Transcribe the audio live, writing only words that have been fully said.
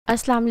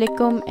Assalamu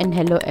alaikum and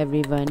hello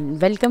everyone.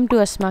 Welcome to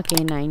Asma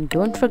K9.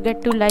 Don't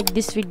forget to like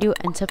this video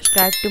and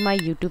subscribe to my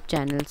YouTube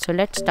channel. So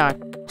let's start.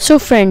 So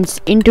friends,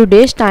 in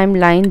today's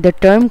timeline, the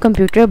term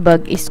computer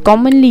bug is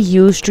commonly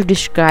used to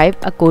describe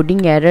a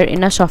coding error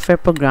in a software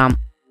program.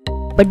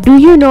 But do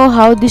you know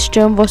how this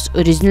term was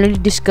originally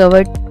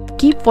discovered?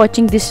 Keep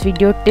watching this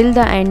video till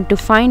the end to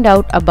find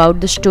out about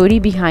the story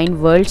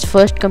behind world's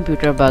first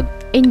computer bug.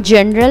 In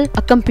general,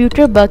 a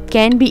computer bug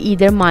can be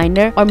either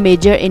minor or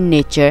major in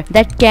nature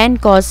that can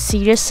cause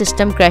serious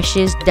system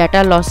crashes,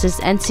 data losses,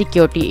 and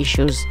security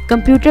issues.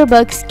 Computer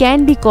bugs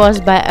can be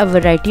caused by a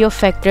variety of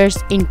factors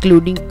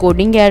including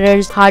coding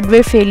errors,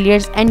 hardware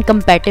failures, and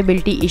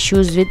compatibility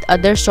issues with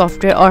other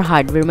software or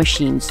hardware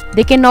machines.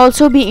 They can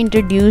also be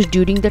introduced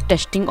during the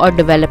testing or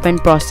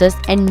development process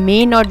and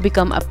may not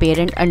become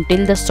apparent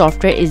until the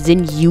software is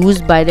in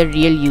use by the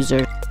real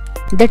user.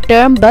 The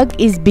term bug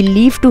is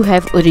believed to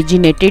have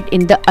originated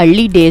in the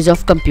early days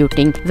of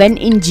computing, when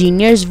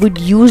engineers would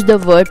use the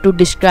word to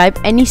describe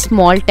any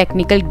small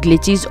technical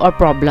glitches or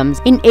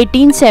problems. In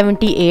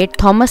 1878,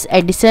 Thomas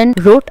Edison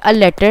wrote a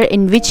letter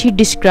in which he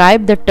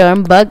described the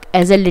term bug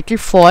as a little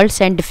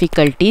faults and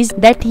difficulties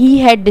that he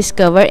had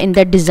discovered in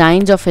the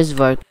designs of his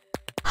work.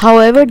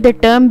 However, the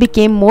term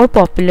became more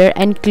popular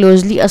and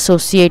closely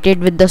associated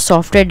with the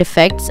software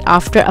defects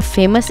after a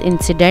famous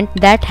incident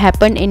that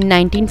happened in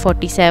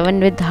 1947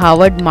 with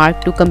Howard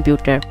Mark II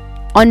computer.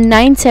 On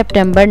 9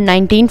 September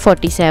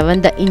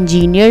 1947, the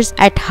engineers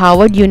at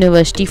Howard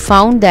University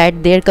found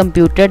that their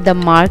computer, the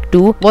Mark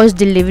II, was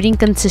delivering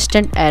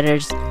consistent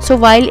errors. So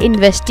while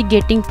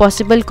investigating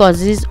possible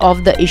causes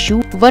of the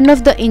issue, one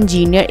of the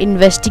engineers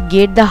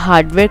investigated the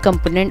hardware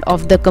component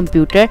of the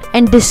computer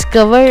and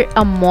discovered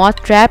a moth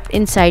trapped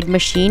inside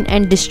machine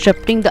and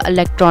disrupting the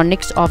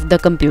electronics of the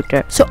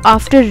computer. So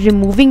after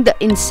removing the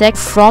insect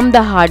from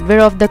the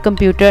hardware of the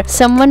computer,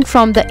 someone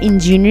from the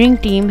engineering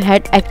team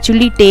had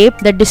actually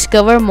taped the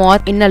discovered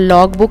moth in a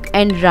logbook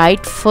and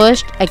write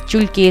first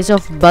actual case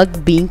of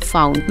bug being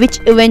found, which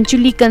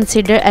eventually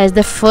considered as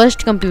the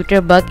first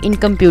computer bug in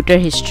computer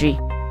history.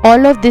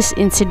 All of this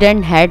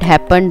incident had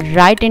happened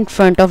right in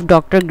front of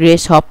Dr.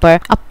 Grace Hopper,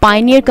 a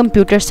pioneer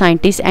computer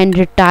scientist and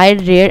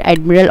retired Rear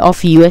Admiral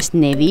of US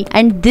Navy,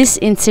 and this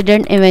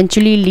incident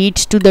eventually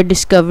leads to the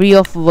discovery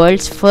of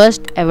world's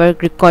first ever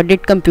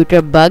recorded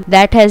computer bug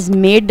that has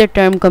made the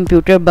term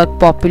computer bug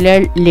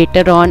popular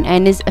later on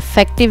and is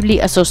effectively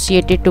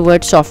associated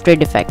towards software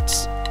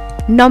defects.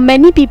 Now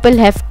many people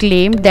have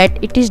claimed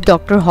that it is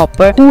Dr.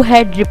 Hopper who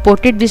had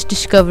reported this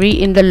discovery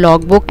in the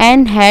logbook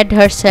and had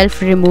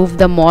herself removed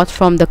the moth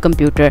from the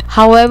computer.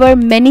 However,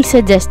 many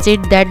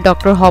suggested that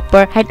Dr.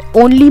 Hopper had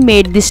only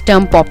made this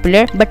term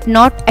popular but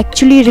not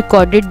actually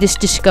recorded this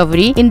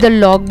discovery in the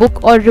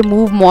logbook or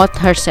removed moth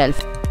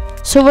herself.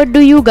 So what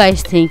do you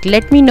guys think?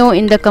 Let me know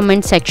in the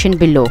comment section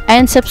below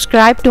and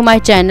subscribe to my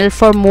channel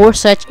for more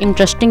such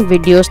interesting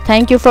videos.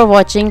 Thank you for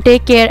watching.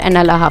 Take care and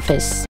Allah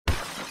Hafiz.